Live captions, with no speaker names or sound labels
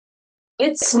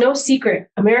It's no secret.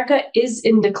 America is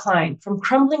in decline. From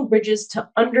crumbling bridges to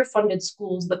underfunded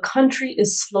schools, the country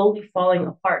is slowly falling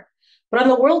apart. But on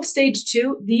the world stage,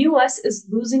 too, the US is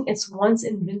losing its once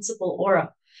invincible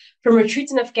aura. From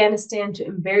retreats in Afghanistan to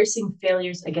embarrassing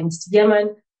failures against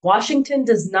Yemen, Washington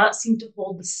does not seem to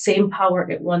hold the same power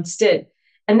it once did.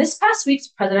 And this past week's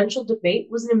presidential debate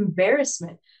was an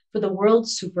embarrassment for the world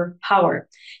superpower.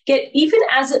 Yet, even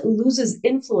as it loses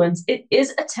influence, it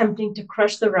is attempting to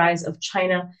crush the rise of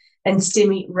China and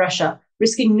stymie Russia,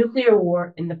 risking nuclear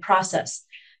war in the process.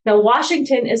 Now,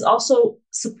 Washington is also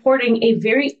supporting a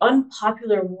very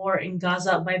unpopular war in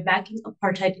Gaza by backing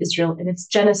apartheid Israel in its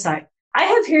genocide. I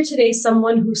have here today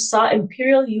someone who saw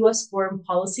imperial US foreign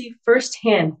policy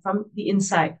firsthand from the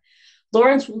inside.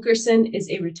 Lawrence Wilkerson is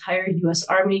a retired US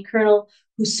Army colonel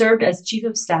who served as Chief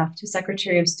of Staff to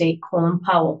Secretary of State Colin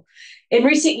Powell. In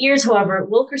recent years, however,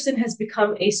 Wilkerson has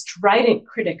become a strident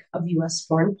critic of US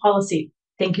foreign policy.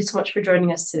 Thank you so much for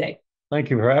joining us today. Thank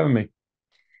you for having me.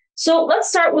 So let's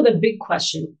start with a big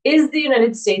question. Is the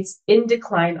United States in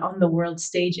decline on the world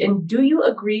stage? And do you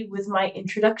agree with my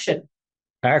introduction?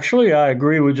 Actually, I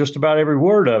agree with just about every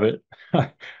word of it.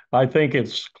 I think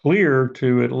it's clear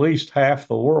to at least half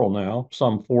the world now,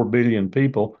 some 4 billion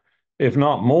people, if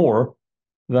not more,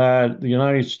 that the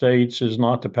United States is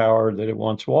not the power that it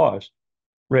once was.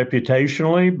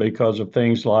 Reputationally, because of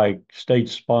things like state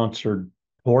sponsored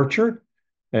torture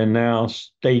and now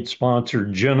state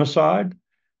sponsored genocide.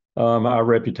 Our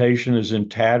reputation is in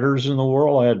tatters in the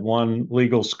world. I had one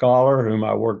legal scholar whom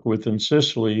I worked with in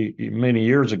Sicily many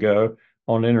years ago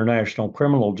on international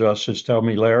criminal justice tell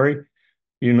me, Larry,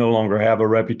 you no longer have a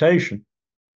reputation.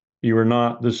 You are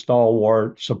not the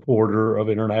stalwart supporter of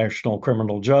international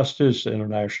criminal justice,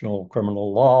 international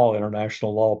criminal law,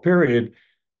 international law, period.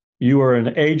 You are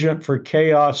an agent for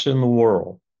chaos in the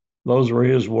world. Those were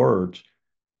his words.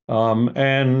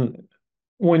 And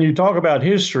when you talk about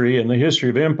history and the history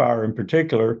of empire in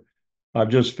particular, I've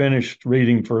just finished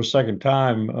reading for a second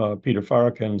time Peter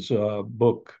Farrakhan's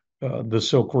book, The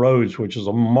Silk Roads, which is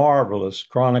a marvelous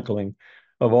chronicling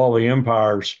of all the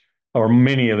empires, or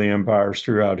many of the empires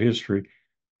throughout history,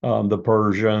 the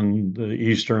Persian, the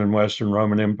Eastern and Western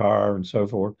Roman Empire, and so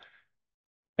forth.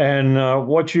 And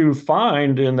what you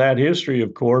find in that history,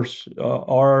 of course,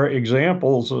 are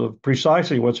examples of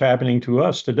precisely what's happening to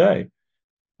us today.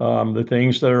 The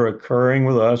things that are occurring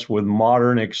with us with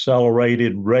modern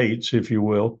accelerated rates, if you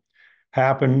will,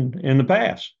 happened in the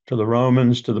past to the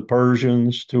Romans, to the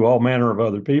Persians, to all manner of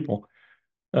other people.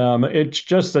 It's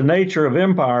just the nature of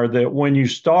empire that when you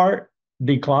start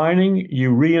declining,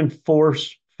 you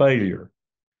reinforce failure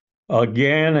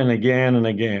again and again and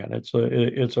again.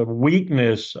 It's a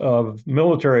weakness of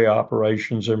military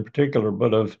operations in particular,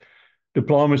 but of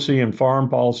diplomacy and foreign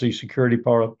policy, security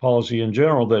policy in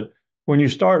general, that when you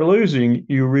start losing,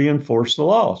 you reinforce the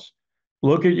loss.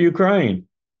 Look at Ukraine.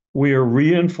 We are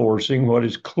reinforcing what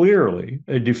is clearly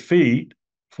a defeat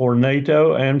for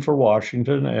NATO and for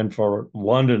Washington and for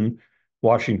London,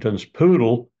 Washington's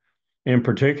poodle in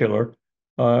particular.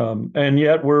 And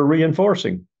yet we're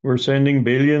reinforcing. We're sending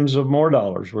billions of more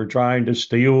dollars. We're trying to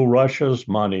steal Russia's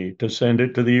money to send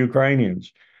it to the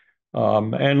Ukrainians.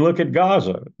 And look at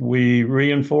Gaza. We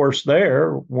reinforce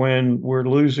there when we're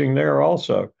losing there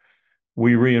also.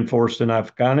 We reinforced in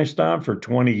Afghanistan for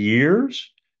 20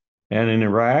 years, and in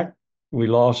Iraq, we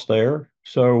lost there.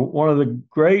 So, one of the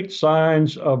great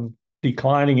signs of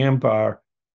declining empire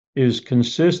is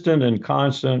consistent and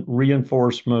constant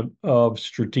reinforcement of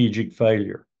strategic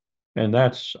failure. And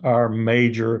that's our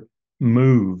major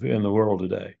move in the world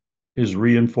today, is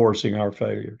reinforcing our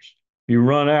failures. You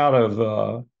run out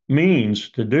of means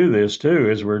to do this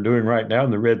too, as we're doing right now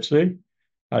in the Red Sea.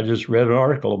 I just read an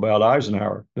article about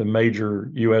Eisenhower, the major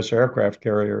U.S. aircraft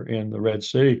carrier in the Red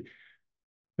Sea.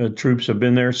 The troops have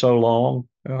been there so long.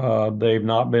 They've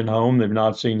not been home. They've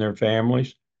not seen their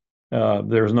families.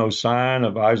 There's no sign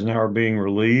of Eisenhower being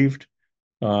relieved.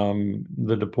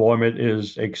 The deployment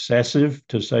is excessive,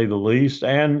 to say the least.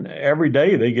 And every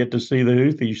day they get to see the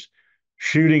Houthis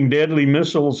shooting deadly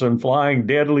missiles and flying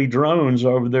deadly drones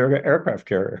over their aircraft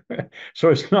carrier. So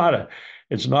it's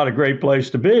not a great place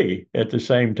to be. At the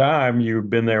same time, you've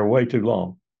been there way too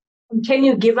long. Can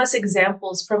you give us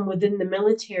examples from within the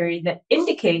military that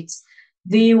indicates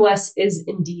the US is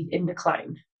indeed in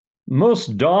decline?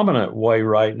 Most dominant way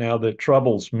right now that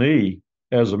troubles me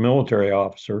as a military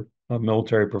officer, a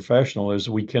military professional, is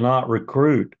we cannot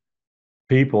recruit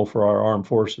people for our armed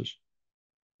forces.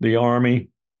 The Army,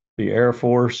 the Air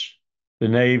Force, the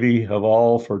Navy have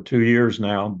all for 2 years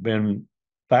now been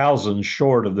thousands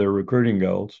short of their recruiting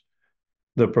goals.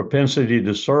 the propensity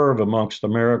to serve amongst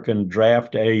American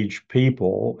draft age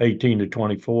people, 18 to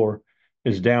 24,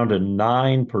 is down to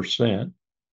 9%.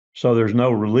 So there's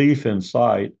no relief in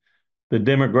sight. The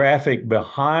demographic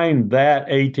behind that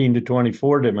 18 to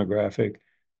 24 demographic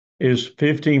is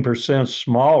 15%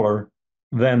 smaller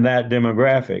than that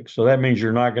demographic. So that means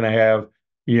you're not going to have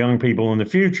young people in the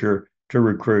future to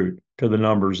recruit to the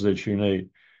numbers that you need.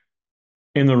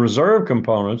 In the reserve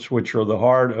components, which are the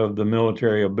heart of the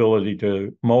military ability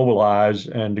to mobilize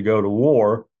and to go to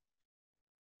war,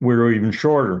 we're even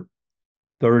shorter,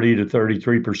 30 to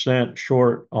 33%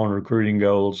 short on recruiting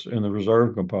goals in the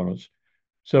reserve components.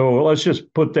 So let's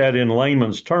just put that in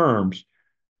layman's terms.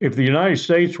 If the United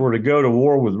States were to go to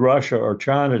war with Russia or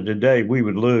China today, we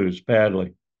would lose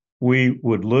badly. We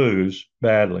would lose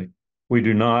badly. We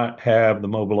do not have the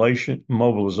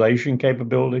mobilization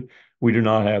capability. We do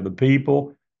not have the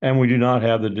people, and we do not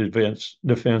have the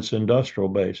defense industrial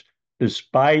base.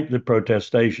 Despite the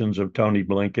protestations of Tony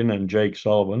Blinken and Jake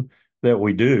Sullivan that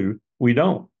we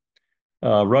don't.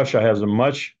 Russia has a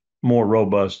much more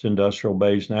robust industrial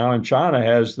base now, and China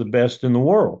has the best in the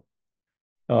world.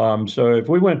 So if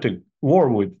we went to war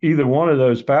with either one of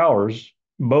those powers,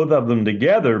 both of them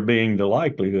together being the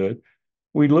likelihood,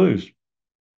 we'd lose.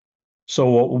 So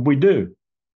what would we do?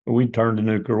 We'd turn to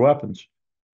nuclear weapons.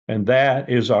 And that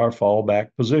is our fallback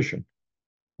position.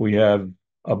 We have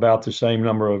about the same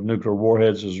number of nuclear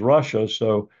warheads as Russia.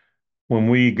 So when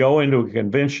we go into a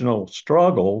conventional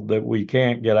struggle that we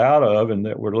can't get out of and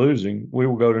that we're losing, we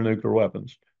will go to nuclear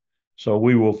weapons. So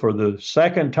we will, for the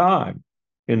second time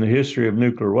in the history of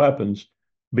nuclear weapons,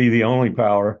 be the only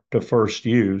power to first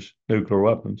use nuclear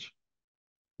weapons.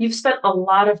 You've spent a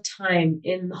lot of time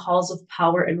in the halls of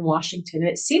power in Washington.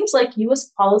 It seems like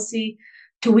US policy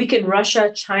to weaken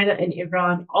Russia, China, and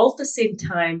Iran all at the same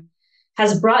time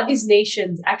has brought these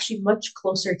nations actually much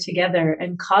closer together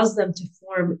and caused them to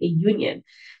form a union.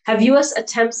 Have US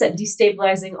attempts at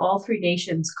destabilizing all three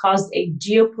nations caused a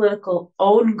geopolitical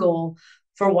own goal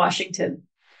for Washington?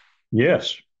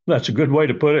 Yes, that's a good way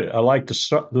to put it. I like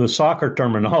the soccer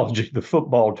terminology, the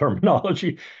football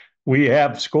terminology. We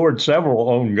have scored several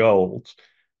own goals.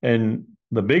 And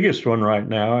the biggest one right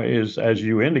now is, as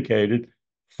you indicated,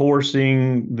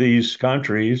 forcing these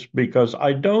countries, because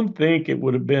I don't think it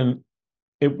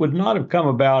would not have come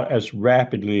about as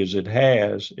rapidly as it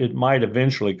has. It might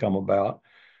eventually come about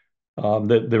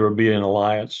that there would be an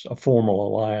alliance, a formal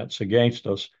alliance against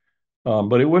us.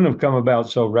 But it wouldn't have come about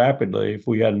so rapidly if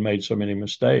we hadn't made so many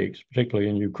mistakes, particularly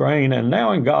in Ukraine and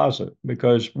now in Gaza,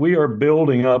 because we are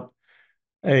building up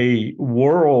a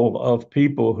world of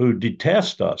people who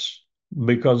detest us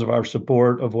because of our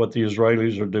support of what the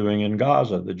Israelis are doing in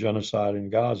Gaza, the genocide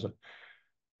in Gaza.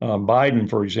 Biden,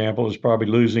 for example, is probably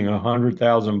losing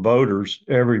 100,000 voters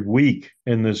every week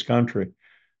in this country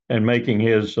and making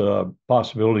his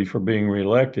possibility for being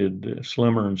reelected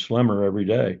slimmer and slimmer every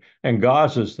day. And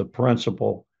Gaza is the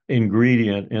principal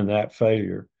ingredient in that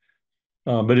failure.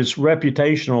 But it's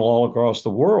reputational all across the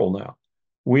world now.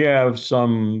 We have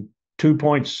some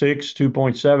 2.6,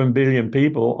 2.7 billion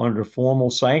people under formal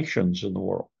sanctions in the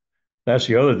world. That's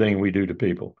the other thing we do to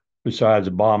people, besides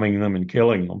bombing them and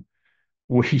killing them.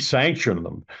 We sanction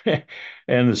them.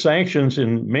 And the sanctions,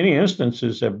 in many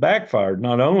instances, have backfired.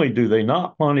 Not only do they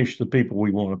not punish the people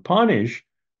we want to punish,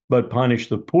 but punish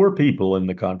the poor people in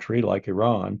the country, like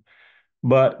Iran.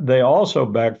 But they also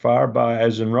backfire by,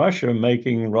 as in Russia,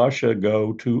 making Russia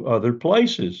go to other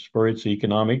places for its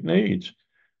economic needs.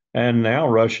 And now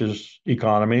Russia's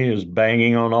economy is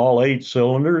banging on all 8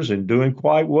 cylinders and doing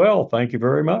quite well. Thank you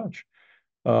very much.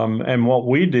 And what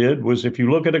we did was, if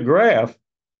you look at a graph,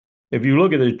 if you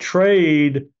look at the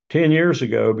trade 10 years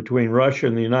ago between Russia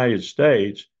and the United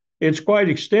States, it's quite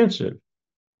extensive.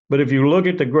 But if you look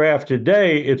at the graph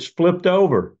today, it's flipped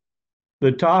over.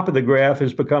 The top of the graph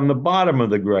has become the bottom of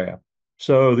the graph.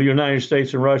 So the United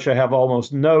States and Russia have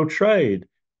almost no trade.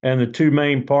 And the two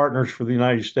main partners for the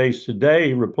United States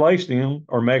today, replacing them,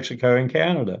 are Mexico and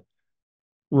Canada.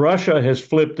 Russia has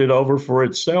flipped it over for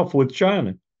itself with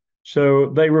China. So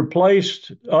they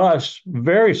replaced us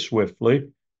very swiftly.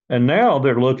 And now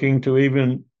they're looking to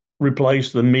even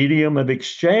replace the medium of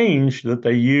exchange that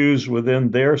they use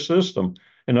within their system.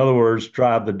 In other words,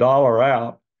 drive the dollar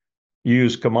out,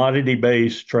 use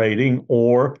commodity-based trading,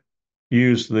 or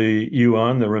use the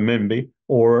yuan, the renminbi,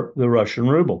 or the Russian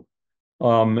ruble.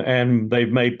 And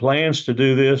they've made plans to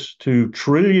do this to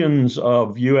trillions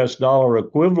of US dollar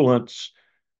equivalents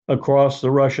across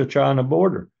the Russia-China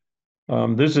border.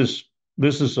 This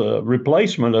is a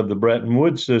replacement of the Bretton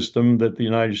Woods system that the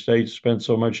United States spent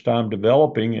so much time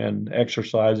developing and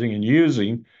exercising and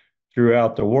using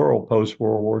throughout the world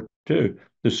post-World War too,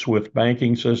 the SWIFT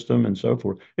banking system and so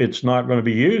forth. It's not going to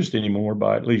be used anymore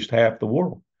by at least half the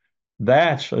world.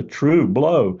 That's a true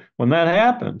blow. When that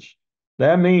happens,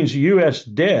 that means U.S.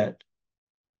 debt,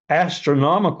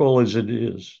 astronomical as it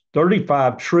is,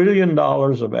 $35 trillion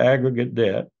of aggregate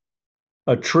debt,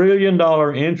 $1 trillion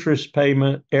interest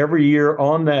payment every year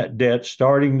on that debt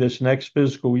starting this next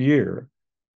fiscal year.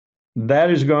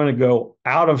 That is going to go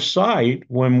out of sight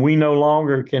when we no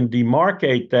longer can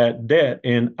demarcate that debt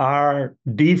in our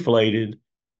deflated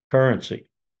currency.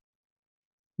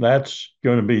 That's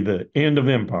going to be the end of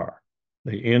empire,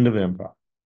 the end of empire.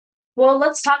 Well,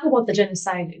 let's talk about the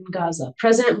genocide in Gaza.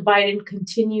 President Biden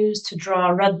continues to draw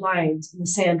red lines in the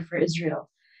sand for Israel,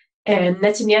 and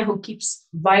Netanyahu keeps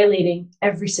violating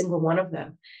every single one of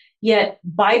them. Yet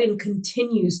Biden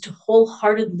continues to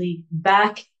wholeheartedly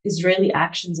back Israeli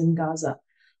actions in Gaza.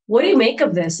 What do you make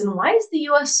of this, and why is the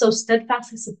US so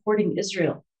steadfastly supporting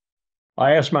Israel?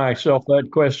 I asked myself that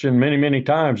question many, many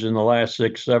times in the last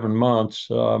 6, 7 months.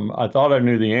 I thought I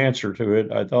knew the answer to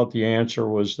it. I thought the answer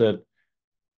was that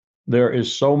there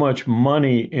is so much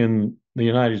money in the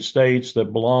United States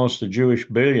that belongs to Jewish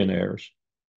billionaires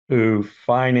who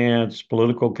finance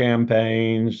political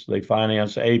campaigns, they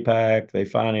finance AIPAC, they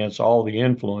finance all the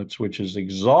influence, which is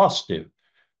exhaustive.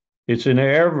 It's in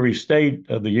every state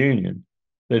of the union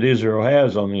that Israel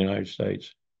has on the United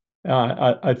States.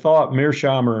 I thought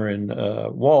Mearsheimer and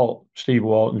Steve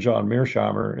Walt and John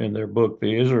Mearsheimer in their book,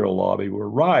 The Israel Lobby, were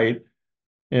right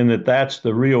in that that's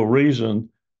the real reason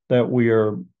that we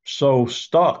are so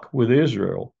stuck with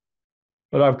Israel.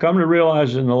 But I've come to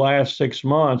realize in the last 6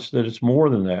 months that it's more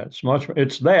than that.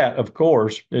 It's that, of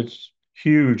course, it's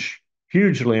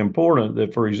hugely important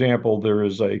that, for example, there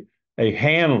is a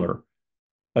handler,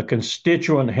 a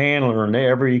constituent handler in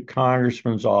every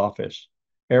congressman's office,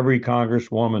 every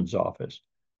congresswoman's office,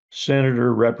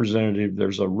 senator, representative.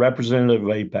 There's a representative of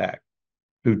AIPAC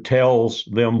who tells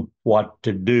them what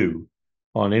to do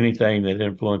on anything that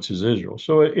influences Israel.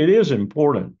 So it is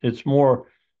important. It's more,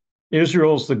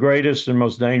 Israel's the greatest and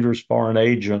most dangerous foreign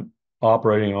agent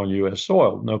operating on U.S.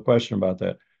 soil, no question about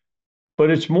that.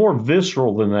 But it's more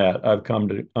visceral than that, I've come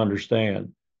to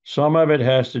understand. Some of it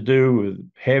has to do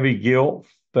with heavy guilt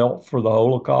felt for the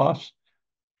Holocaust.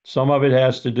 Some of it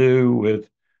has to do with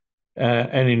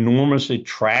an enormous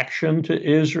attraction to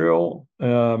Israel.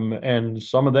 And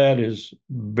some of that is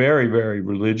very, very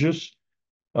religious.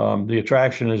 The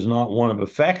attraction is not one of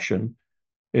affection,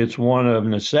 it's one of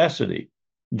necessity.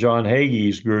 John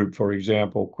Hagee's group, for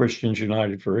example, Christians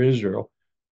United for Israel,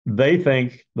 they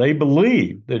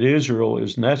believe that Israel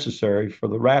is necessary for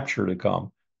the rapture to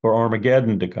come, for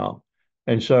Armageddon to come.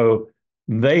 And so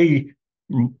they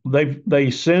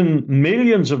send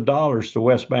millions of dollars to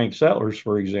West Bank settlers,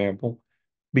 for example,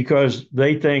 because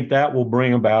they think that will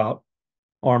bring about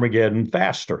Armageddon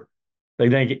faster. They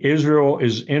think Israel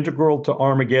is integral to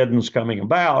Armageddon's coming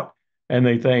about, and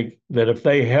they think that if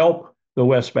they help the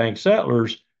West Bank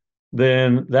settlers,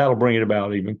 then that'll bring it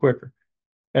about even quicker.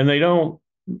 And they don't,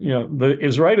 the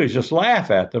Israelis just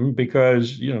laugh at them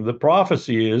because, the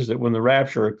prophecy is that when the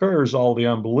rapture occurs, all the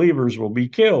unbelievers will be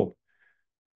killed.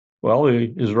 Well, the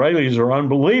Israelis are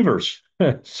unbelievers,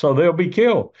 so they'll be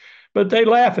killed. But they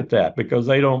laugh at that because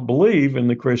they don't believe in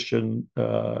the Christian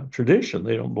tradition.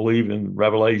 They don't believe in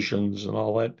revelations and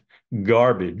all that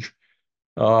garbage.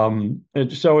 And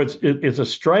so it's a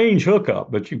strange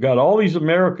hookup, but you've got all these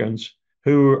Americans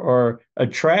who are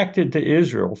attracted to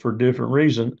Israel for different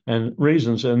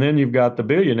reasons, and then you've got the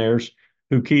billionaires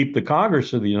who keep the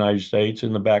Congress of the United States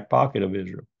in the back pocket of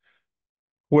Israel.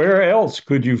 Where else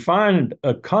could you find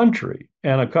a country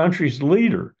and a country's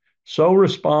leader so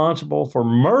responsible for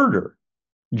murder,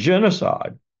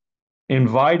 genocide,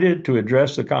 invited to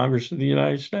address the Congress of the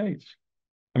United States?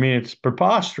 I mean, it's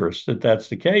preposterous that that's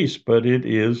the case, but it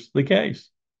is the case.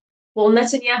 Well,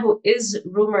 Netanyahu is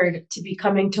rumored to be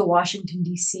coming to Washington,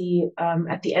 D.C.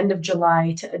 At the end of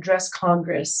July to address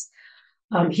Congress.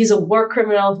 He's a war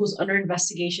criminal who's under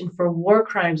investigation for war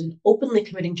crimes and openly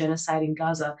committing genocide in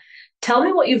Gaza. Tell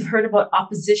me what you've heard about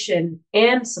opposition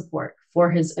and support for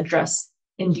his address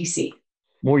in DC.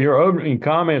 Well, your opening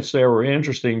comments there were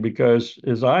interesting because,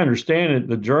 as I understand it,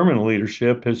 the German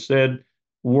leadership has said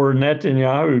were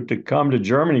Netanyahu to come to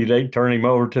Germany, they'd turn him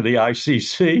over to the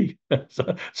ICC.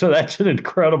 So that's an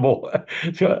incredible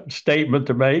statement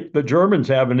to make. The Germans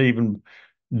have an even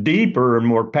deeper and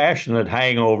more passionate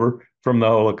hangover from the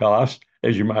Holocaust,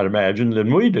 as you might imagine,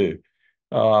 than we do.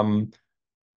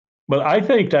 But I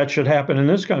think that should happen in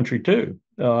this country too.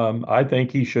 I think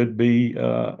he should be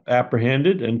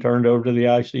apprehended and turned over to the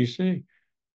ICC.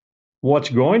 What's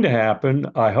going to happen,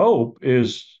 I hope,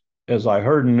 is as I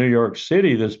heard in New York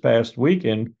City this past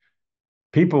weekend,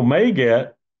 people may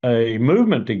get a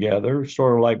movement together,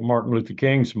 sort of like Martin Luther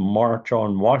King's March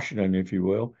on Washington, if you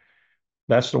will.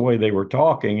 That's the way they were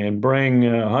talking, and bring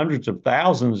hundreds of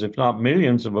thousands, if not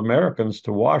millions, of Americans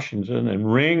to Washington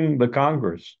and ring the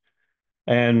Congress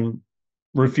and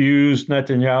refuse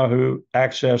Netanyahu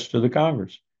access to the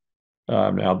Congress.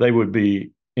 Now, they would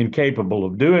be incapable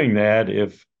of doing that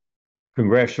if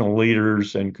congressional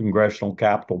leaders and congressional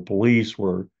Capitol Police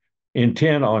were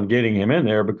intent on getting him in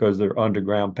there, because there are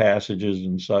underground passages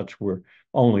and such where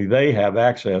only they have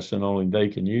access and only they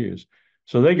can use.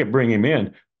 So they could bring him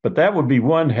in. But that would be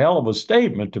one hell of a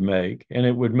statement to make, and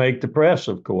it would make the press,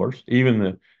 of course,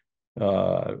 even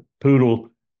the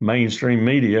poodle mainstream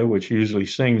media, which usually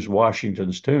sings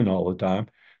Washington's tune all the time,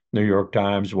 New York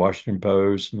Times, Washington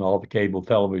Post, and all the cable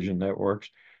television networks.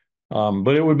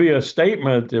 But it would be a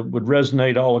statement that would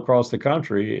resonate all across the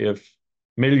country if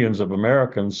millions of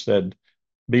Americans said,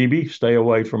 Bibi, stay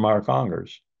away from our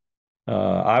Congress.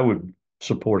 I would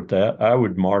support that. I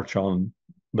would march on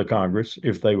the Congress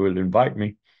if they would invite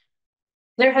me.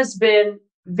 There has been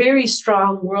very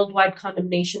strong worldwide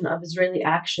condemnation of Israeli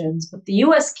actions, but the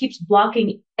US keeps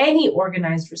blocking any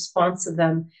organized response to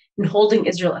them and holding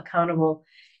Israel accountable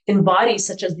in bodies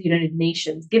such as the United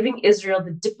Nations, giving Israel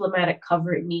the diplomatic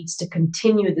cover it needs to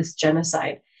continue this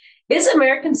genocide. Is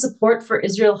American support for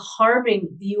Israel harming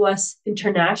the US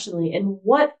internationally? And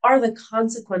what are the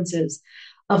consequences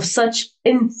of such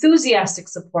enthusiastic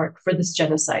support for this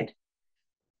genocide?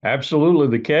 Absolutely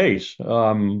the case.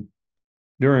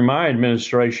 During my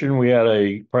administration, we had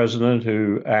a president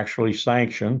who actually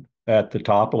sanctioned at the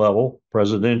top level,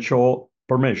 presidential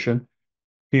permission,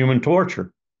 human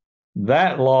torture.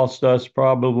 That lost us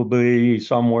probably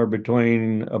somewhere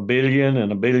between a billion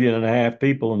and a billion and a half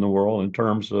people in the world in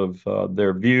terms of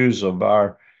their views of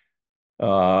our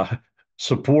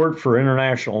support for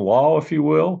international law, if you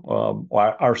will,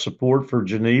 our support for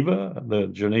Geneva, the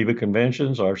Geneva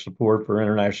Conventions, our support for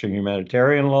international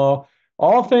humanitarian law,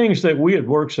 all things that we had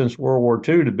worked since World War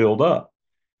II to build up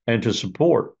and to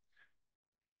support.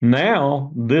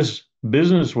 Now, this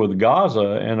business with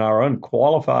Gaza and our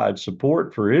unqualified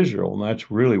support for Israel, and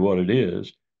that's really what it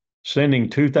is, sending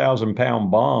 2,000-pound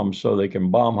bombs so they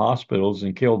can bomb hospitals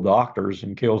and kill doctors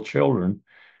and kill children,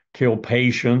 kill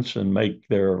patients and make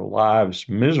their lives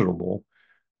miserable,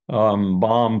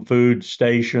 bomb food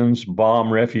stations,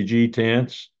 bomb refugee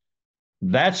tents.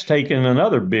 That's taken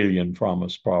another billion from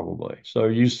us, probably. So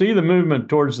you see the movement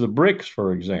towards the BRICS,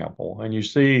 for example, and you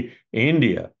see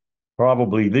India,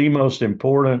 probably the most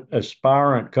important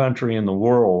aspirant country in the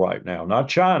world right now, not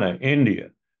China,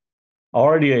 India,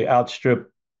 already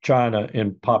outstripped China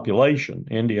in population.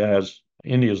 India is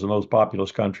the most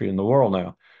populous country in the world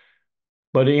now.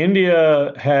 But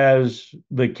India has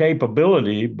the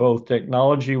capability, both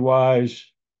technology-wise,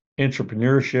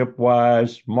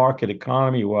 entrepreneurship-wise, market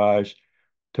economy-wise,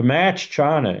 to match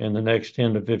China in the next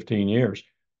 10 to 15 years.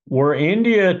 Were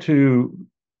India to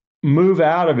move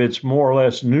out of its more or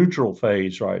less neutral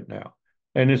phase right now,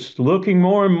 and it's looking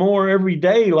more and more every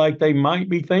day like they might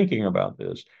be thinking about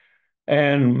this,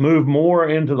 and move more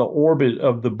into the orbit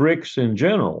of the BRICS in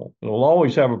general. They'll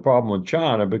always have a problem with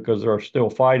China because they're still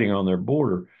fighting on their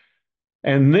border.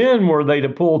 And then were they to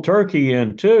pull Turkey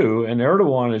in too, and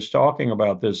Erdogan is talking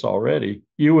about this already,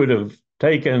 you would have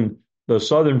taken the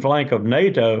southern flank of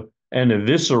NATO and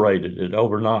eviscerated it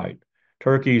overnight.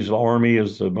 Turkey's army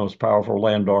is the most powerful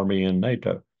land army in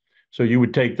NATO. So you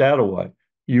would take that away.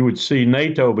 You would see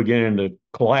NATO beginning to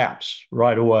collapse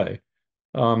right away.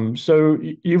 So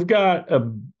you've got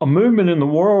a movement in the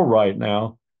world right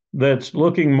now that's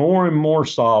looking more and more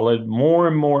solid, more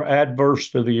and more adverse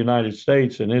to the United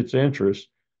States and its interests,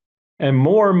 and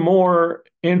more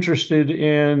interested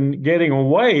in getting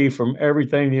away from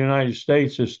everything the United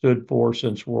States has stood for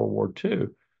since World War II.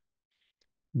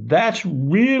 That's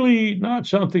really not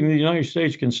something the United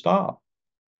States can stop.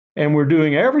 And we're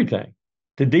doing everything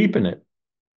to deepen it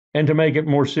and to make it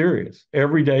more serious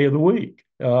every day of the week.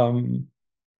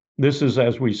 This is,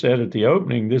 as we said at the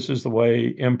opening, this is the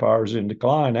way empires in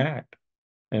decline act.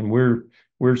 And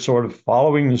we're sort of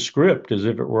following the script as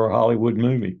if it were a Hollywood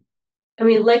movie. I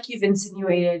mean, like you've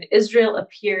insinuated, Israel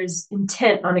appears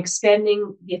intent on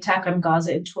expanding the attack on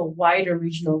Gaza into a wider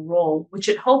regional role, which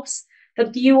it hopes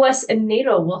that the US and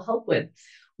NATO will help with.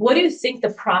 What do you think the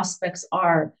prospects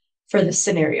are for this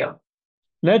scenario?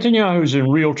 Netanyahu's in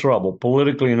real trouble,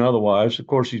 politically and otherwise. Of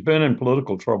course, he's been in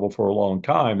political trouble for a long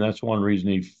time. That's one reason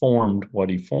he formed what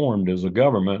he formed as a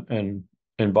government and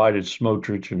invited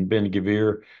Smotrich and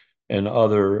Ben-Gvir and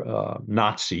other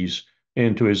Nazis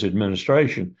into his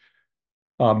administration.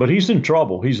 But he's in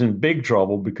trouble. He's in big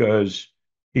trouble because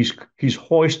he's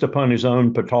hoist upon his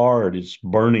own petard. It's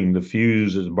burning. The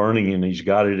fuse is burning, and he's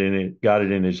got it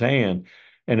in his hand,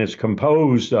 and it's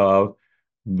composed of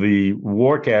the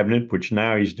war cabinet, which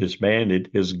now he's disbanded,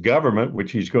 his government,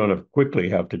 which he's going to quickly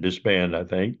have to disband, I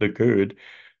think, the Kud.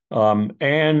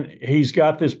 And he's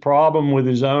got this problem with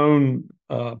his own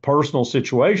personal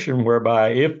situation,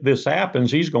 whereby if this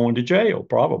happens, he's going to jail,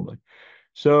 probably.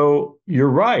 So you're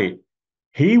right.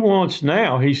 He wants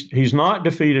now, he's not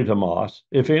defeated Hamas.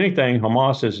 If anything,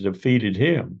 Hamas has defeated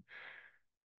him.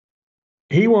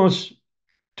 He wants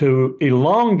to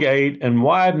elongate and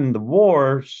widen the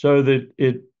war so that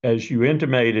it, as you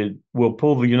intimated, will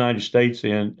pull the United States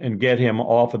in and get him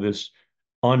off of this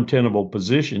untenable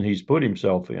position he's put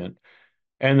himself in.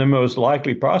 And the most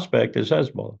likely prospect is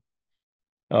Hezbollah.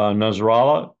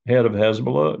 Nasrallah, head of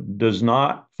Hezbollah, does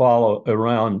not follow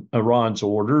Iran's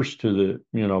orders to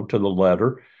the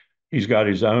letter. He's got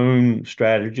his own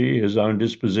strategy, his own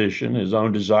disposition, his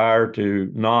own desire to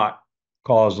not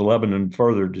cause Lebanon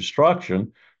further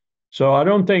destruction. So I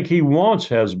don't think he wants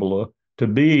Hezbollah to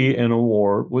be in a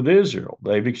war with Israel.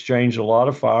 They've exchanged a lot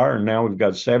of fire, and now we've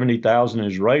got 70,000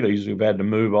 Israelis who've had to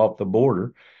move off the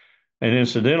border. And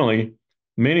incidentally,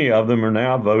 many of them are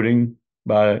now voting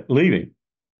by leaving.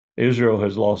 Israel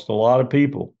has lost a lot of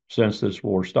people since this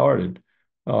war started.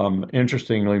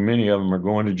 Interestingly, many of them are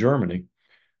going to Germany.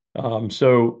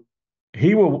 So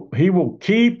he will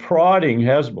keep prodding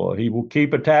Hezbollah. He will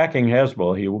keep attacking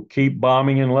Hezbollah. He will keep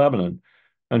bombing in Lebanon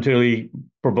until he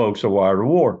provokes a wider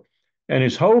war. And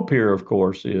his hope here, of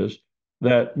course, is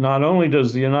that not only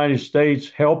does the United States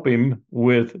help him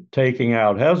with taking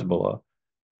out Hezbollah,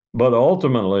 but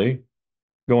ultimately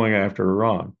going after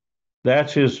Iran.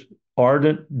 That's his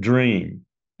ardent dream,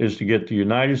 is to get the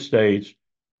United States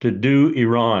to do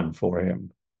Iran for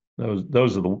him.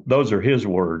 Those are his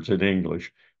words in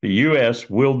English. The U.S.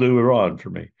 will do Iran for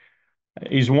me.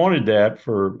 He's wanted that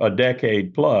for a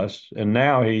decade plus, and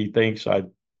now he thinks I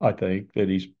think that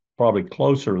he's probably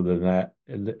closer than that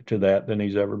to that than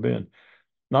he's ever been.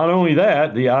 Not only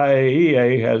that, the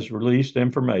IAEA has released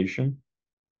information.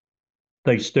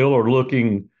 They still are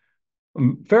looking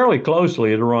fairly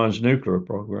closely at Iran's nuclear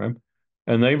program,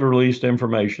 and they've released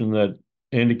information that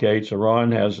indicates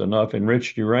Iran has enough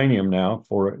enriched uranium now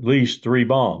for at least 3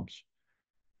 bombs.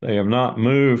 They have not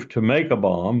moved to make a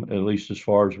bomb, at least as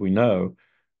far as we know,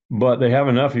 but they have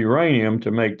enough uranium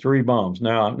to make 3 bombs.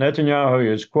 Now, Netanyahu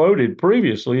is quoted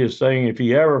previously as saying if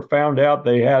he ever found out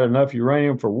they had enough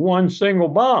uranium for one single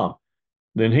bomb,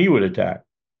 then he would attack.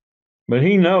 But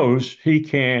he knows he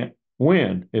can't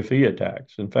win if he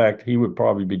attacks. In fact, he would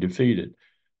probably be defeated.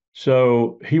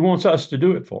 So he wants us to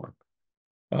do it for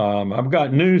him. I've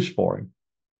got news for him.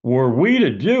 Were we to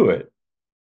do it,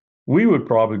 we would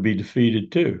probably be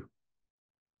defeated too.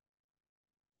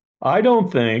 I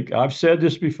don't think, I've said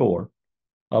this before,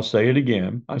 I'll say it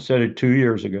again. I said it 2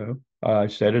 years ago. I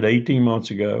said it 18 months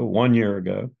ago, 1 year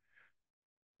ago.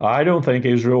 I don't think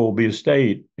Israel will be a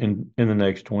state in the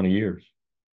next 20 years.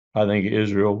 I think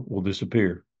Israel will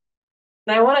disappear.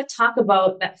 And I want to talk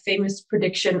about that famous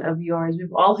prediction of yours.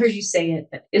 We've all heard you say it,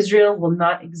 that Israel will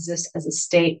not exist as a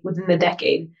state within the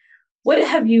decade. What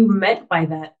have you meant by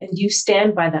that? And do you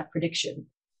stand by that prediction?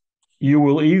 You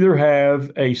will either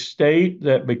have a state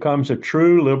that becomes a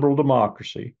true liberal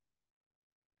democracy,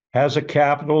 has a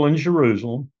capital in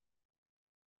Jerusalem,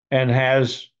 and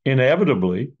has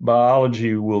inevitably,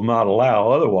 biology will not allow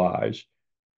otherwise,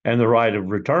 and the right of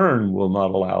return will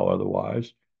not allow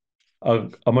otherwise,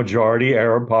 a majority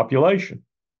Arab population.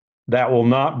 That will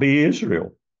not be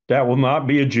Israel. That will not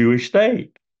be a Jewish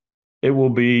state. It will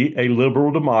be a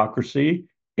liberal democracy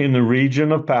in the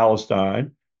region of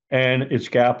Palestine, and its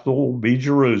capital will be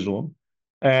Jerusalem.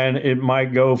 And it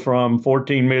might go from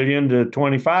 14 million to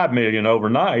 25 million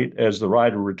overnight as the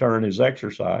right of return is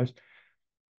exercised.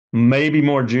 Maybe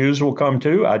more Jews will come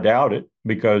too. I doubt it,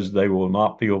 because they will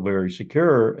not feel very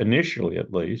secure, initially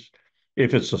at least.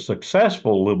 If it's a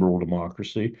successful liberal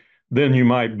democracy, then you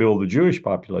might build the Jewish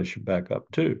population back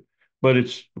up too. But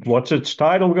what's its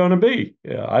title going to be?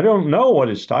 I don't know what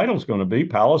its title is going to be.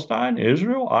 Palestine,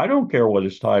 Israel, I don't care what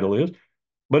its title is,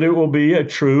 but it will be a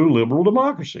true liberal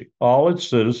democracy. All its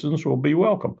citizens will be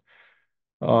welcome.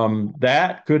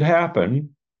 That could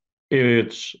happen.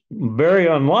 It's very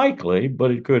unlikely,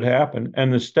 but it could happen.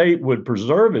 And the state would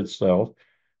preserve itself,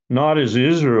 not as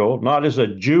Israel, not as a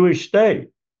Jewish state.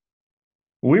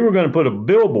 We were going to put a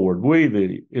billboard. We,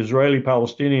 the Israeli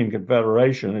Palestinian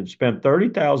Confederation, had spent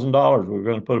 $30,000. We were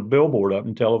going to put a billboard up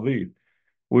in Tel Aviv.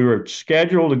 We were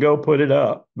scheduled to go put it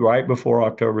up right before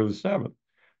October the 7th.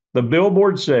 The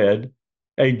billboard said,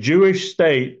 A Jewish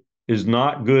state is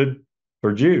not good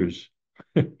for Jews.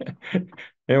 It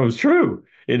was true.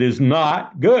 It is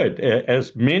not good.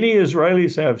 As many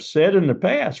Israelis have said in the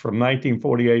past from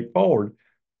 1948 forward,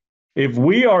 if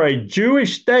we are a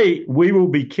Jewish state, we will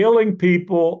be killing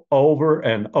people over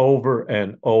and over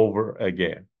and over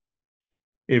again.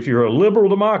 If you're a liberal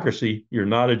democracy, you're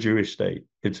not a Jewish state.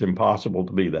 It's impossible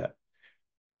to be that.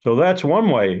 So that's one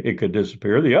way it could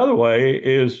disappear. The other way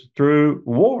is through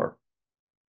war.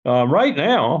 Right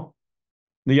now,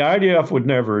 the IDF would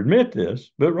never admit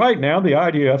this, but right now the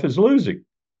IDF is losing.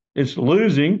 It's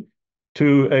losing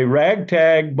to a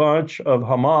ragtag bunch of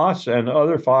Hamas and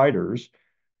other fighters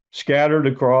scattered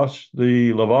across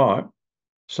the Levant,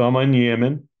 some in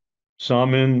Yemen,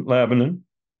 some in Lebanon,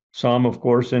 some, of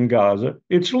course, in Gaza.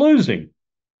 It's losing.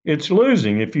 It's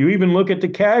losing. If you even look at the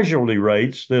casualty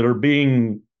rates that are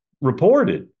being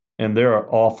reported, and they're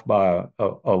off by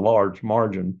a large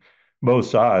margin, both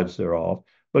sides they're off.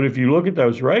 But if you look at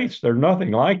those rates, they're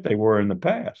nothing like they were in the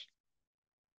past.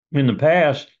 In the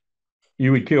past,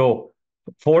 you would kill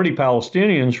 40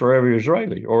 Palestinians for every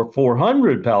Israeli, or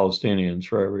 400 Palestinians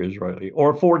for every Israeli,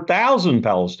 or 4,000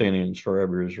 Palestinians for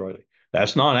every Israeli.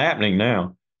 That's not happening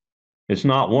now. It's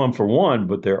not one for one,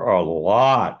 but there are a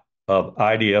lot of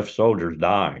IDF soldiers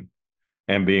dying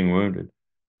and being wounded.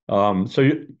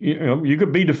 So you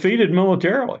could be defeated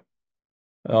militarily.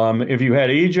 If you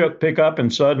had Egypt pick up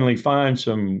and suddenly find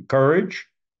some courage,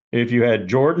 if you had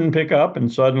Jordan pick up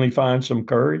and suddenly find some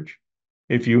courage,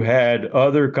 if you had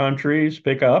other countries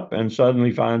pick up and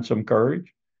suddenly find some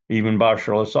courage, even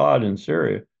Bashar al-Assad in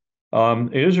Syria,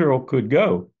 Israel could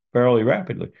go fairly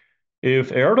rapidly.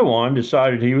 If Erdogan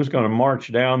decided he was going to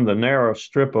march down the narrow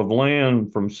strip of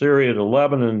land from Syria to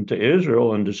Lebanon to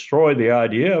Israel and destroy the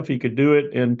IDF, he could do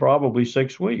it in probably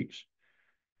 6 weeks.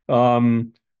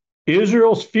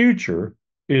 Israel's future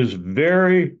is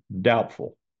very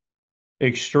doubtful,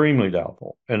 extremely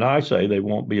doubtful. And I say they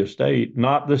won't be a state,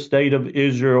 not the state of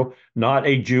Israel, not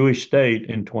a Jewish state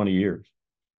in 20 years.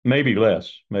 Maybe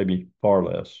less, maybe far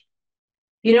less.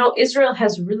 You know, Israel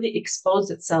has really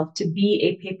exposed itself to be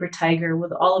a paper tiger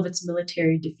with all of its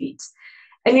military defeats.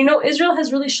 And you know, Israel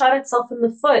has really shot itself in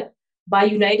the foot by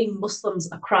uniting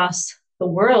Muslims across the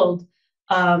world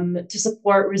to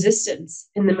support resistance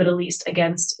in the Middle East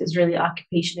against Israeli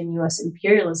occupation and US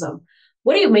imperialism.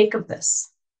 What do you make of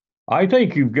this? I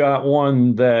think you've got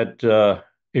one that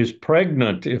is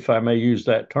pregnant, if I may use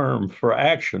that term, for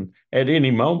action at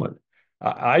any moment.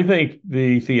 I think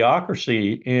the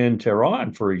theocracy in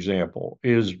Tehran, for example,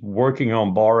 is working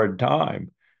on borrowed time.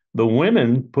 The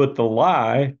women put the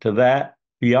lie to that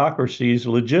theocracy's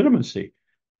legitimacy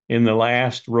in the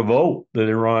last revolt that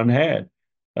Iran had.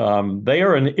 They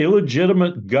are an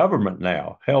illegitimate government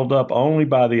now, held up only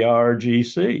by the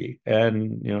IRGC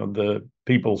and the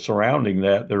people surrounding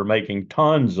that. They're making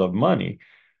tons of money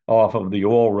off of the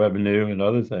oil revenue and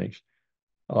other things.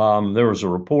 There was a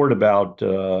report about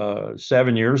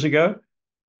 7 years ago.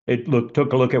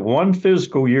 Took a look at one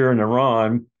fiscal year in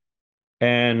Iran,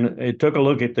 and it took a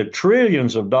look at the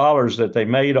trillions of dollars that they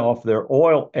made off their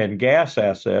oil and gas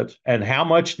assets and how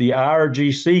much the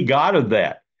IRGC got of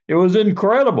that. It was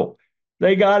incredible.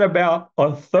 They got about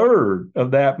a third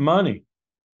of that money.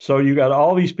 So you got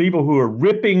all these people who are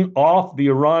ripping off the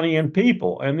Iranian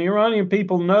people, and the Iranian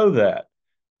people know that.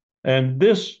 And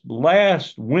this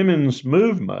last women's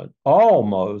movement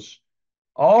almost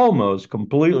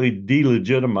completely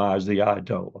delegitimized the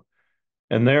Ayatollah.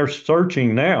 And they're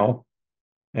searching now.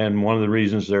 And one of the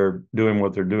reasons they're doing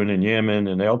what they're doing in Yemen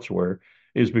and elsewhere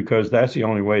is because that's the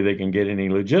only way they can get any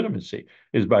legitimacy,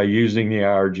 is by using the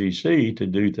IRGC to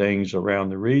do things around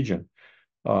the region.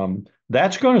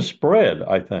 That's going to spread,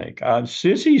 I think.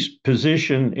 Sisi's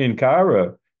position in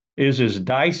Cairo is as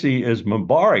dicey as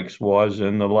Mubarak's was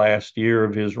in the last year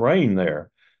of his reign there.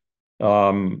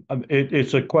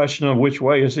 It's a question of which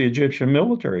way is the Egyptian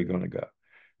military going to go.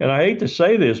 And I hate to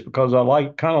say this because I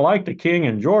kind of like the king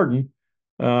in Jordan,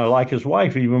 like his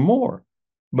wife even more.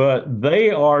 But they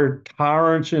are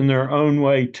tyrants in their own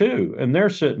way too, and they're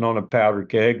sitting on a powder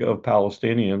keg of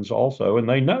Palestinians also, and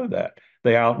they know that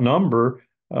they outnumber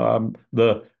as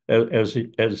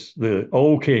the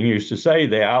old king used to say,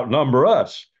 they outnumber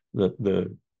us,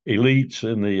 the elites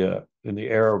in the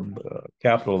Arab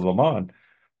capital of Amman.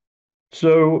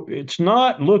 So it's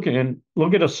not look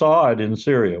at Assad in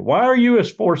Syria. Why are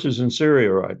U.S. forces in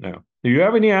Syria right now? Do you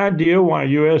have any idea why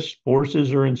U.S.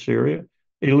 forces are in Syria?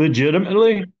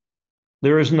 Illegitimately?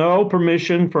 There is no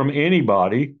permission from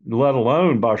anybody, let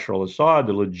alone Bashar al-Assad,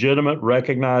 the legitimate,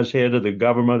 recognized head of the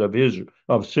government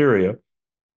of Syria,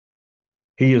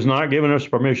 He has not given us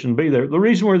permission to be there. The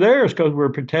reason we're there is because we're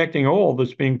protecting oil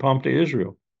that's being pumped to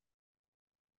Israel.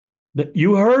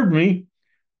 You heard me.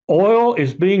 Oil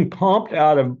is being pumped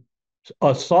out of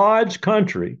Assad's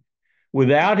country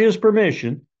without his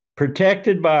permission,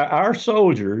 protected by our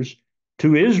soldiers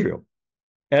to Israel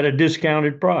at a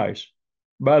discounted price.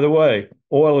 By the way,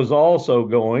 oil is also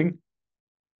going,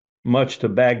 much to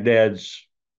Baghdad's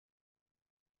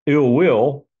ill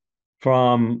will,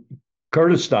 from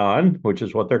Kurdistan, which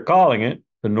is what they're calling it,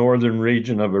 the northern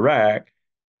region of Iraq.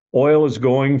 Oil is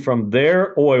going from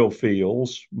their oil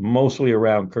fields, mostly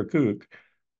around Kirkuk,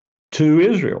 to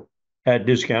Israel at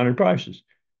discounted prices.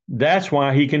 That's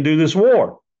why he can do this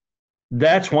war.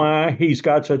 That's why he's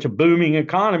got such a booming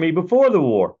economy before the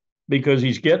war, because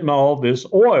he's getting all this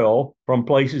oil from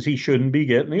places he shouldn't be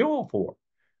getting the oil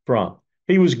from.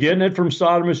 He was getting it from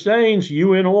Saddam Hussein's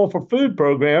UN Oil for Food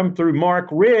program through Mark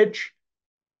Rich,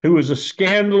 who was a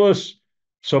scandalous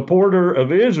supporter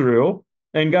of Israel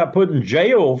and got put in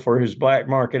jail for his black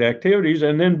market activities.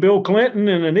 And then Bill Clinton,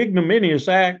 in an ignominious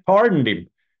act, pardoned him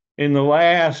in the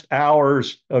last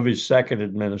hours of his second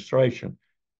administration.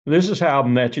 This is how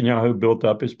Netanyahu built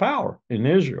up his power in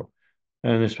Israel.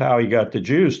 And it's how he got the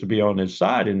Jews to be on his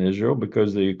side in Israel,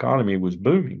 because the economy was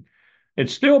booming.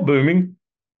 It's still booming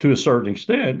to a certain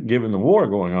extent, given the war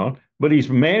going on, but he's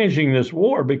managing this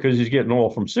war because he's getting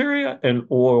oil from Syria and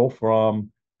oil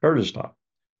from Kurdistan.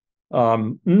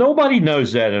 Nobody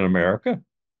knows that in America.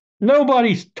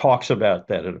 Nobody talks about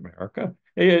that in America.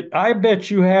 I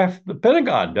bet you half the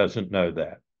Pentagon doesn't know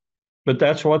that, but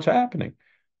that's what's happening.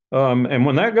 And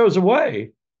when that goes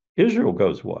away, Israel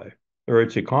goes away, or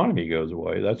its economy goes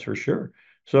away, that's for sure.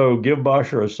 So give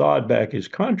Bashar Assad back his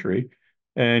country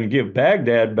and give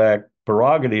Baghdad back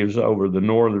prerogatives over the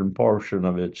northern portion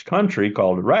of its country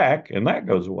called Iraq, and that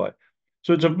goes away.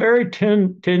 So it's a very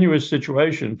tenuous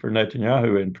situation for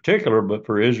Netanyahu in particular, but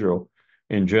for Israel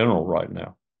in general right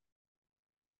now.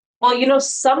 Well,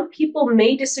 some people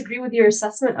may disagree with your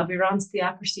assessment of Iran's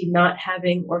theocracy not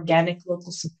having organic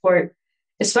local support,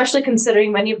 especially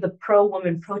considering many of the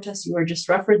pro-woman protests you were just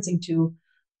referencing to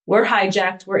were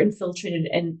hijacked, were infiltrated,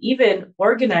 and even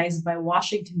organized by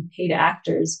Washington paid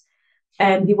actors.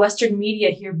 And the Western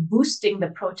media here boosting the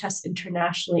protests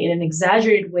internationally in an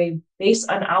exaggerated way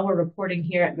based on our reporting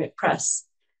here at MintPress.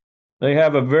 They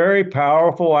have a very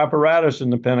powerful apparatus in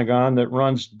the Pentagon that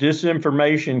runs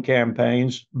disinformation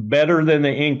campaigns better than the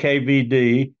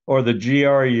NKVD or the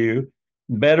GRU,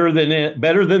 better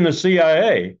than the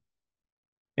CIA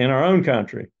in our own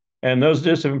country. And those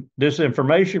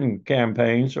disinformation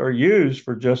campaigns are used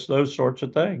for just those sorts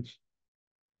of things.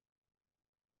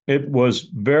 It was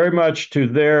very much to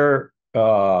their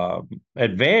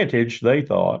advantage, they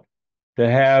thought, to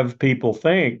have people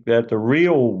think that the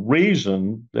real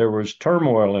reason there was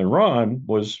turmoil in Iran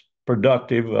was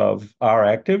productive of our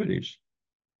activities.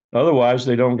 Otherwise,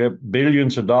 they don't get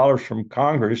billions of dollars from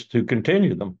Congress to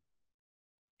continue them.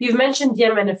 You've mentioned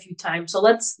Yemen a few times, so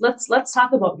let's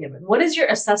talk about Yemen. What is your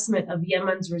assessment of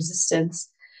Yemen's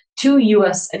resistance to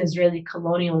U.S. and Israeli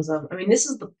colonialism? I mean, this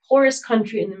is the poorest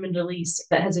country in the Middle East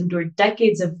that has endured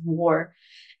decades of war,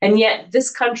 and yet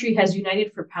this country has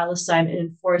united for Palestine and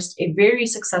enforced a very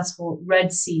successful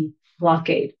Red Sea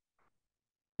blockade.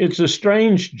 It's a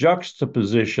strange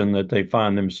juxtaposition that they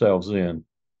find themselves in.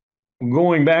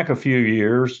 Going back a few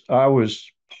years, I was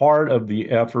part of the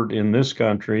effort in this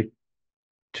country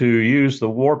to use the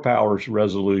War Powers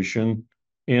Resolution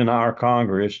in our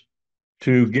Congress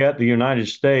to get the United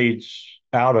States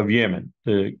out of Yemen,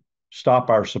 to stop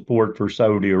our support for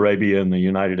Saudi Arabia and the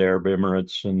United Arab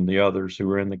Emirates and the others who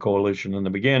were in the coalition in the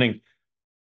beginning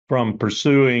from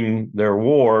pursuing their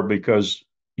war, because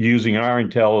using our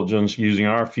intelligence, using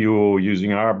our fuel,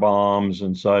 using our bombs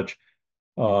and such,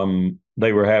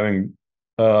 they were having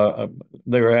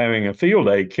a field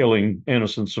day killing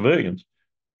innocent civilians.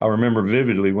 I remember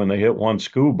vividly when they hit one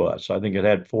school bus. I think it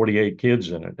had 48 kids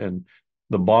in it, and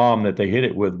the bomb that they hit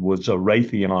it with was a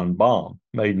Raytheon bomb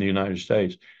made in the United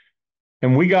States.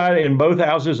 And we got, in both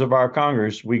houses of our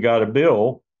Congress, we got a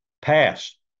bill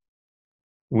passed.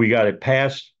 We got it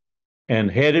passed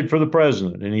and headed for the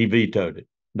president, and he vetoed it.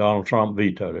 Donald Trump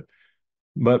vetoed it.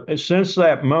 But since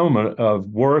that moment of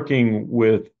working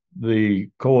with the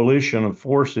coalition of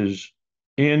forces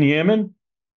in Yemen,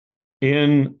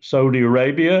 in Saudi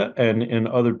Arabia, and in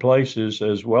other places,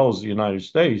 as well as the United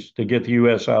States, to get the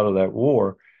U.S. out of that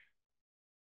war,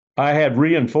 I had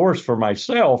reinforced for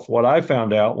myself what I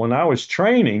found out when I was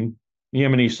training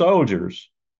Yemeni soldiers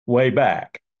way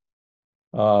back,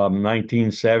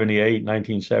 1978,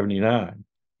 1979,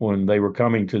 when they were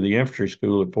coming to the infantry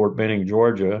school at Fort Benning,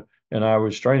 Georgia, and I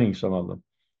was training some of them.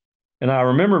 And I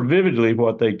remember vividly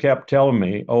what they kept telling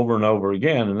me over and over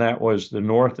again, and that was the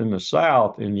North and the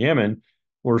South in Yemen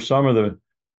were some of the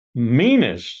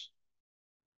meanest,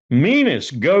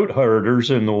 meanest goat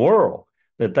herders in the world.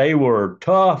 That they were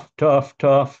tough, tough,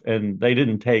 tough, and they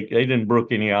didn't brook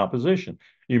any opposition.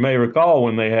 You may recall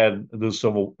when they had they had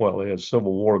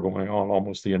civil war going on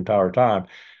almost the entire time,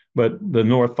 but the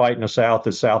North fighting the South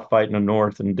fighting the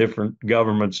North, and different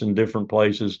governments in different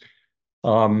places.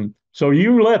 So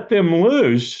you let them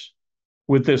loose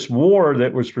with this war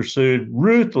that was pursued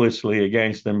ruthlessly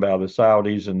against them by the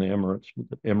Saudis and the Emirates.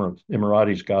 The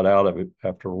Emiratis got out of it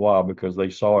after a while because they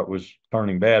saw it was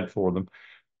turning bad for them.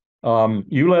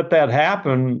 You let that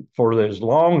happen for as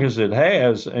long as it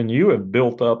has, and you have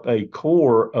built up a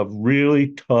core of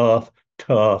really tough,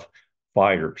 tough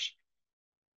fighters.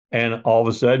 And all of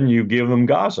a sudden, you give them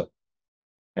Gaza,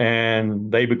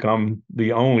 and they become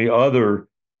the only other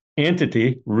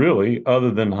entity, really,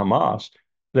 other than Hamas,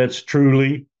 that's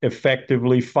truly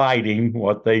effectively fighting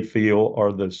what they feel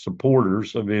are the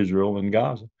supporters of Israel in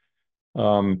Gaza.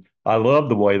 I love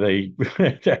the way they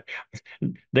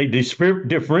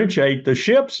differentiate the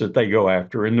ships that they go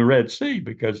after in the Red Sea,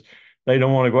 because they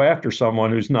don't want to go after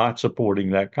someone who's not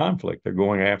supporting that conflict. They're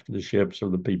going after the ships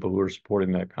of the people who are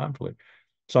supporting that conflict.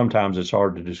 Sometimes it's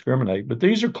hard to discriminate, but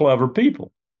these are clever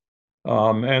people.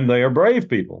 And they are brave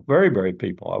people, very brave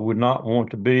people. I would not want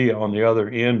to be on the other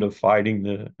end of fighting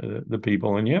the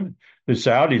people in Yemen. The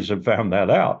Saudis have found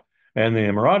that out, and the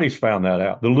Emiratis found that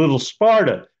out. The little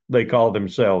Sparta, they call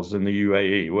themselves in the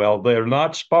UAE. Well, they're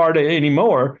not Sparta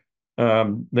anymore.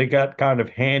 They got kind of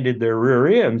handed their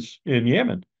rear ends in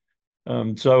Yemen.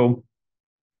 So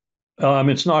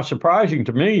it's not surprising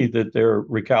to me that they're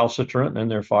recalcitrant and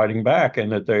they're fighting back,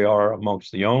 and that they are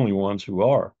amongst the only ones who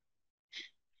are.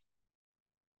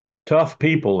 Tough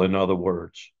people, in other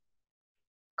words.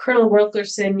 Colonel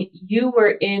Wilkerson, you were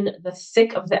in the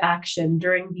thick of the action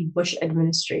during the Bush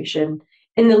administration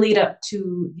in the lead up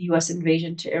to the US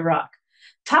invasion to Iraq.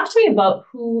 Talk to me about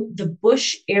who the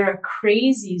Bush era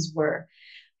crazies were,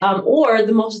 or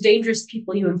the most dangerous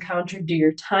people you encountered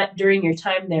during your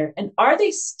time there. And are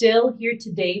they still here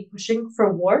today pushing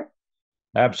for war?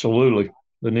 Absolutely.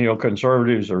 The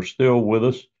neoconservatives are still with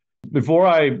us. Before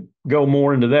I go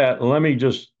more into that, let me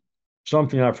just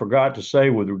something I forgot to say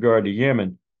with regard to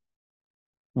Yemen.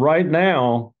 Right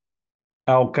now,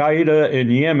 Al Qaeda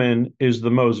in Yemen is the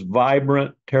most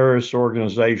vibrant terrorist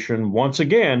organization, once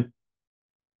again,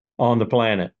 on the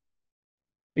planet,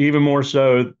 even more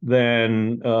so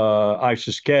than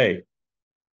ISIS K.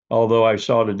 Although I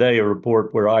saw today a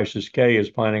report where ISIS K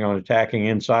is planning on attacking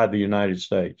inside the United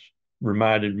States.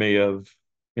 Reminded me of,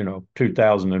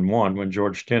 2001 when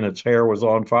George Tenet's hair was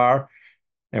on fire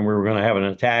and we were going to have an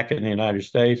attack in the United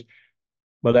States.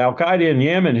 But Al Qaeda in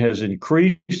Yemen has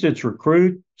increased its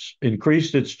recruits,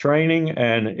 increased its training,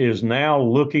 and is now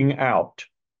looking out.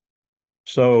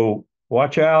 So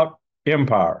watch out,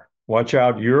 Empire. Watch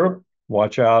out, Europe.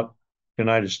 Watch out,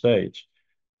 United States.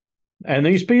 And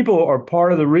these people are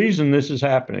part of the reason this is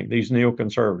happening, these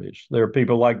neoconservatives. There are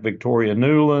people like Victoria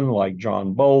Nuland, like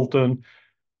John Bolton.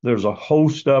 There's a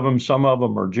host of them. Some of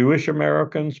them are Jewish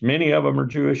Americans. Many of them are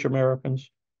Jewish Americans.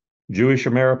 Jewish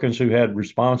Americans who had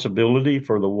responsibility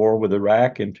for the war with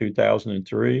Iraq in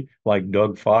 2003, like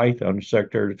Doug Feith, Under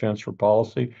Secretary of Defense for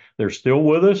Policy. They're still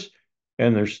with us,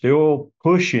 and they're still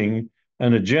pushing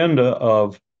an agenda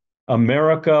of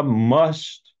America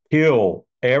must kill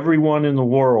everyone in the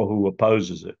world who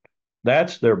opposes it.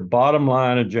 That's their bottom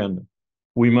line agenda.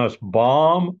 We must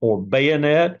bomb or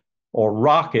bayonet or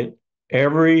rocket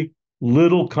every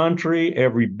little country,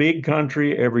 every big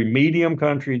country, every medium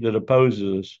country that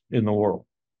opposes us in the world.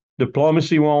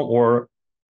 Diplomacy won't work.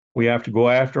 We have to go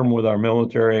after them with our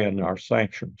military and our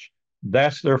sanctions.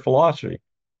 That's their philosophy.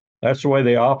 That's the way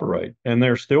they operate. And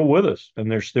they're still with us, and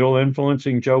they're still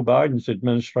influencing Joe Biden's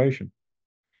administration.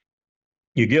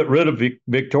 You get rid of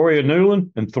Victoria Nuland,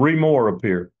 and three more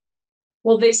appear.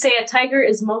 Well, they say a tiger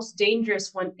is most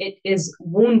dangerous when it is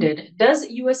wounded. Does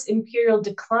U.S. imperial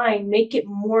decline make it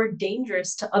more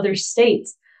dangerous to other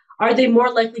states? Are they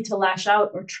more likely to lash out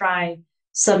or try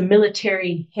some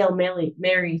military Hail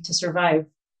Mary to survive?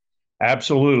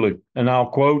 Absolutely. And I'll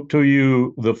quote to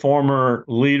you the former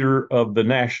leader of the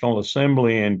National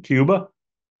Assembly in Cuba,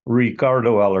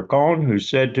 Ricardo Alarcon, who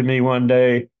said to me one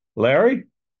day, Larry,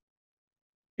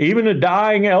 even a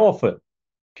dying elephant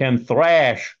can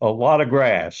thrash a lot of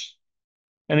grass.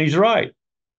 And he's right.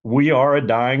 We are a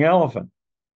dying elephant.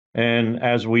 And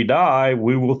as we die,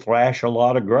 we will thrash a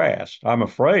lot of grass. I'm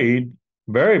afraid,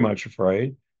 very much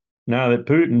afraid, now that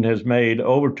Putin has made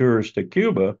overtures to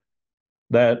Cuba,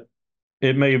 that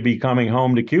it may be coming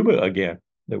home to Cuba again,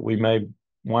 that we may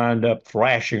wind up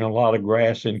thrashing a lot of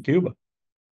grass in Cuba.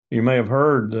 You may have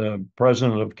heard the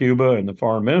president of Cuba and the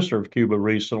foreign minister of Cuba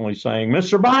recently saying,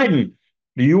 Mr. Biden,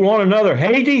 do you want another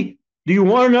Haiti? Do you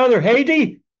want another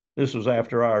Haiti? This was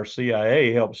after our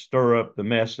CIA helped stir up the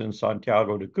mess in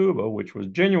Santiago de Cuba, which was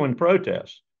genuine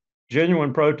protests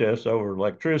over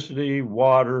electricity,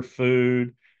 water,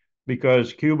 food,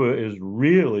 because Cuba is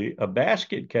really a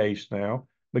basket case now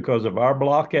because of our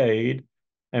blockade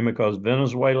and because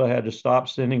Venezuela had to stop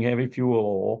sending heavy fuel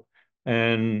oil,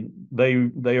 and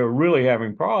they are really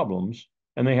having problems.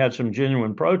 And they had some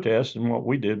genuine protests, and what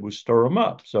we did was stir them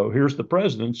up. So here's the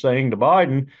president saying to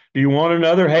Biden, "Do you want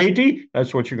another Haiti?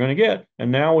 That's what you're going to get."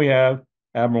 And now we have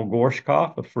Admiral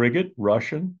Gorshkov, a frigate,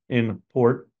 Russian, in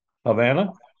Port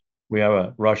Havana. We have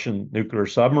a Russian nuclear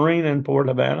submarine in Port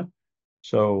Havana.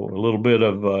 So a little bit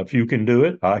of if you can do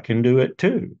it, I can do it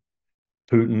too.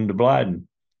 Putin to Biden.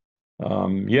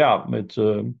 Yeah, it's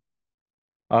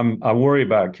I worry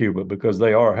about Cuba because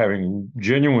they are having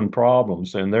genuine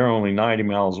problems, and they're only 90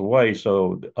 miles away.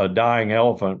 So a dying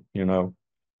elephant,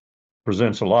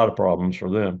 presents a lot of problems for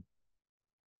them.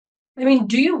 I mean,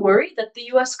 do you worry that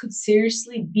the US could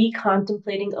seriously be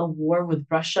contemplating a war with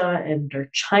Russia and or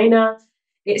China?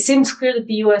 It seems clear that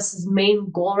the US's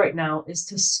main goal right now is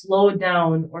to slow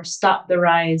down or stop the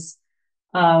rise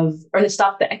or to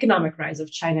stop the economic rise of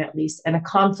China at least, and a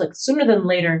conflict sooner than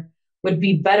later would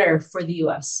be better for the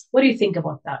US. What do you think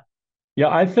about that? Yeah,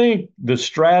 I think the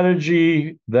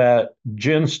strategy that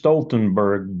Jens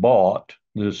Stoltenberg bought,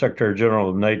 the Secretary General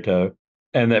of NATO,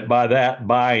 and that by that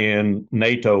buy-in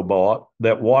NATO bought,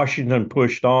 that Washington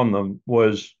pushed on them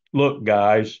was, look,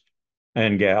 guys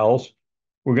and gals,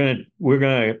 we're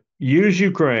gonna use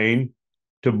Ukraine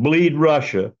to bleed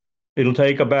Russia. It'll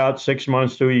take about 6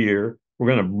 months to a year. We're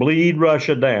gonna bleed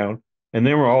Russia down, and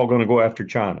then we're all going to go after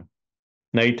China.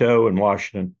 NATO and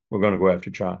Washington, we're going to go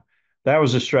after China. That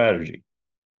was the strategy.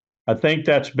 I think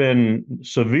that's been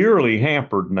severely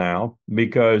hampered now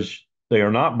because they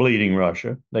are not bleeding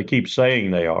Russia. They keep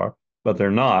saying they are, but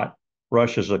they're not.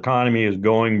 Russia's economy is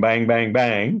going bang, bang,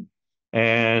 bang.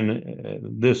 And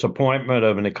this appointment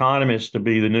of an economist to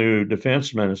be the new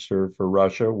defense minister for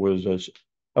Russia was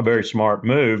a very smart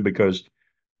move, because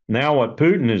now what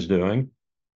Putin is doing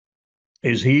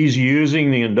is he's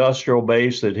using the industrial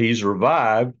base that he's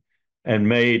revived and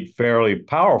made fairly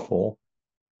powerful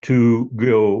to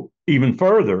go even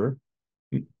further,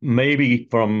 maybe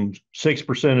from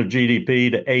 6% of GDP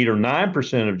to 8 or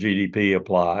 9% of GDP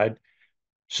applied,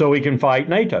 so he can fight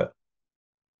NATO.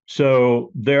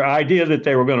 So their idea that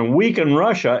they were going to weaken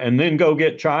Russia and then go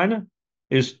get China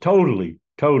is totally,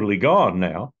 totally gone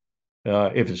now.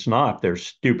 If it's not, they're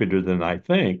stupider than I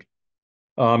think.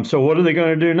 So what are they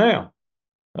going to do now?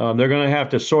 They're going to have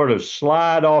to sort of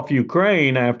slide off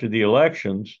Ukraine after the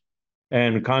elections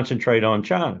and concentrate on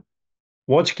China.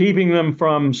 What's keeping them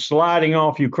from sliding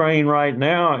off Ukraine right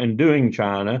now and doing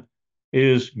China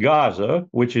is Gaza,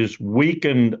 which has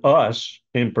weakened us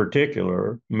in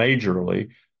particular majorly,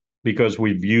 because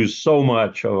we've used so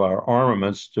much of our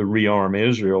armaments to rearm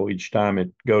Israel each time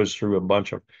it goes through a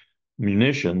bunch of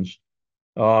munitions.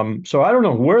 So I don't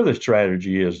know where the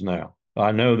strategy is now.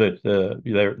 I know that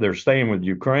they're staying with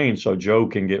Ukraine so Joe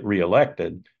can get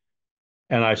reelected.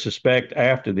 And I suspect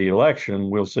after the election,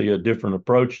 we'll see a different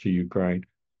approach to Ukraine.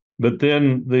 But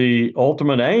then the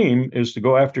ultimate aim is to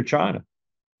go after China.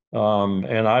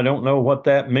 And I don't know what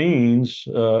that means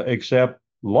except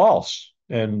loss.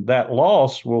 And that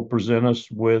loss will present us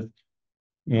with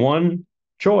one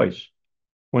choice.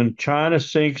 When China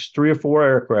sinks 3 or 4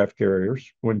 aircraft carriers,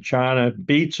 when China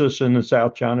beats us in the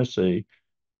South China Sea,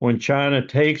 when China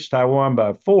takes Taiwan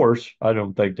by force, I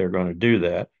don't think they're going to do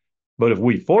that. But if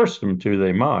we force them to,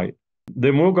 they might.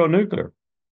 Then we'll go nuclear.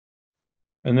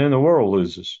 And then the world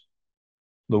loses.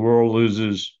 The world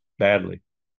loses badly.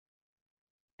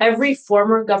 Every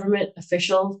former government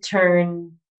official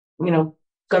turned,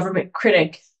 government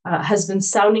critic has been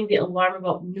sounding the alarm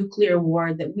about nuclear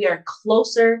war, that we are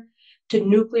closer to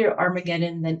nuclear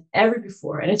Armageddon than ever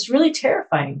before. And it's really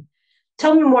terrifying.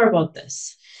 Tell me more about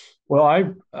this.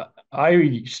 Well,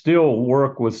 I still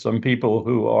work with some people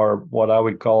who are what I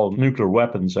would call nuclear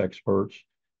weapons experts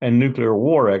and nuclear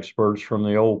war experts from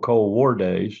the old Cold War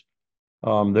days.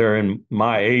 They're in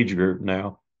my age group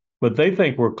now, but they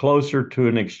think we're closer to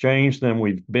an exchange than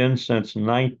we've been since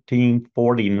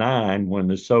 1949, when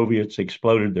the Soviets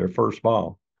exploded their first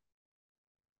bomb.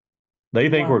 They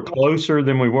think Wow. we're closer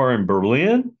than we were in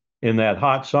Berlin in that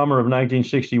hot summer of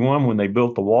 1961 when they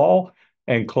built the wall,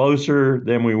 and closer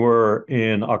than we were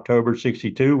in October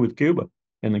 62 with Cuba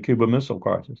and the Cuba Missile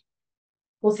Crisis.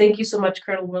 Well, thank you so much,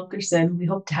 Colonel Wilkerson. We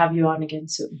hope to have you on again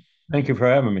soon. Thank you for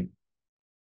having me.